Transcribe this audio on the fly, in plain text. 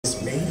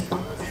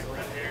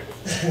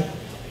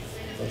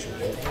bunch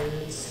of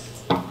records.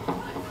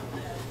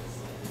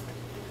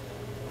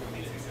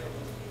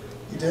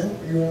 You did?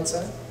 You were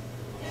outside?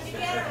 Did you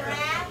get a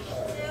rash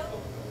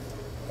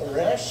too? A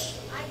rash?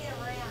 I get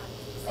a rash.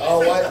 Oh,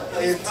 what?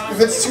 If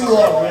it's too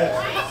long,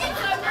 yeah.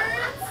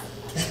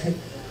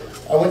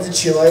 I went to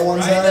Chile one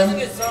time.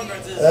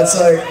 That's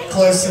like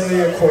close to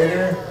the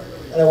equator.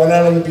 And I went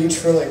out on the beach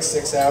for like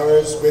 6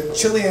 hours with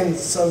Chilean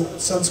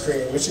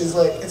sunscreen, which is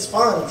like, it's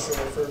fun, I'm sure,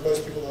 for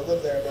most people that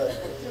live there,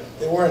 but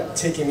they weren't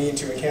taking me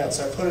into account.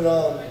 So I put it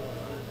on.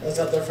 I was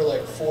out there for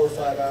like 4 or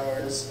 5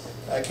 hours.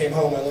 I came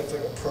home, I looked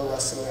like a pro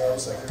wrestler. I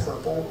was like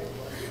purple,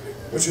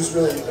 which was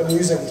really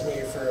amusing to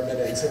me for a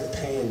minute until the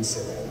pain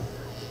set in.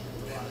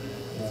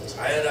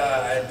 I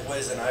had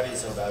poison ivy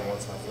so bad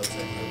once my foot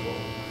turned purple.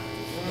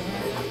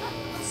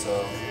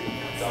 So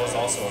that was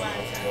also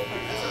uncomfortable.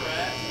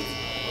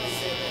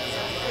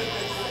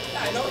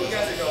 I know you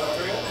guys are going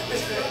through it.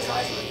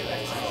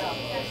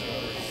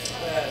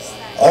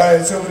 Alright,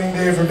 it's opening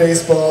day for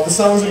baseball. The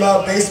song's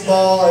about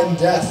baseball and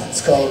death.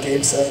 It's called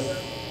Game 7.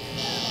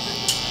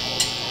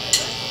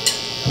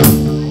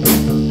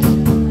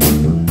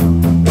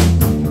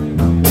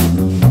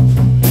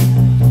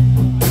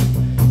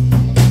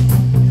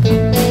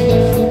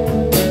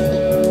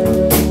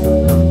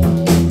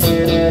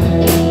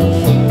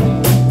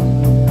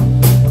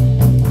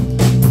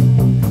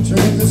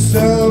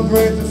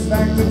 Celebrate the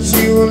fact that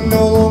you are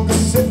no longer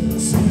sitting.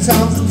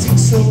 Sometimes it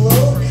takes a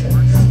look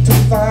to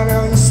find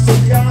out you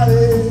still got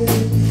it.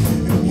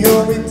 And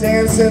you'll be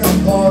dancing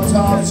on bar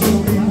tops,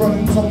 you'll be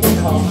running from the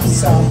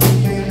cops out.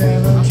 They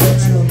never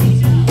catch you.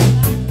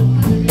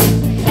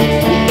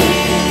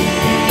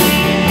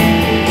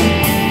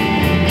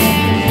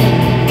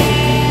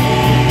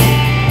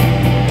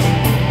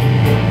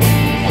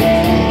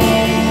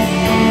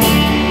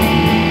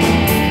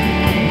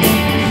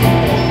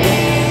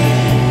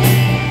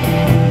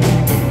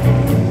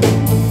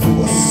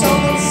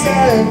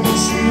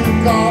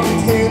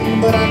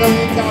 But I know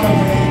you gotta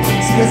wait.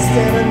 See us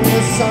standing in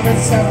the sun at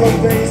several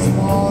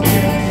baseball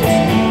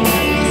games.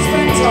 The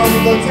springtime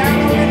will go down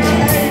in a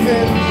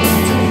haven.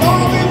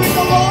 Tomorrow with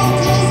the wall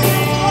closing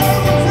the fire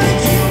will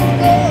take you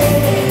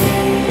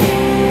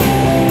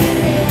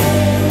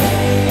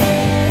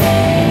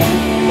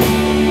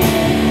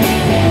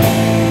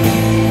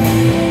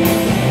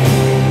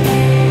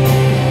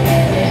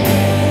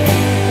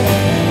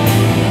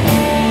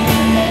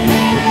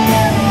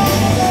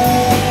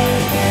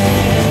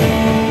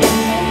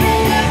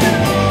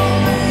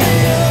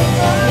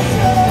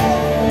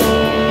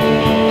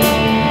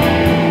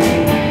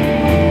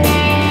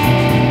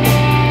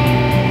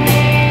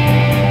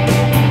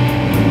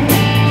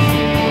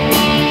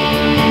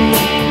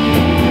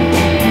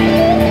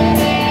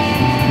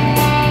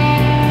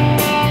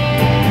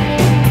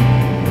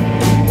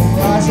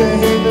to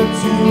hit the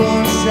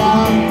 2-run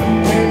shot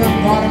in the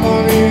bottom of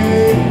the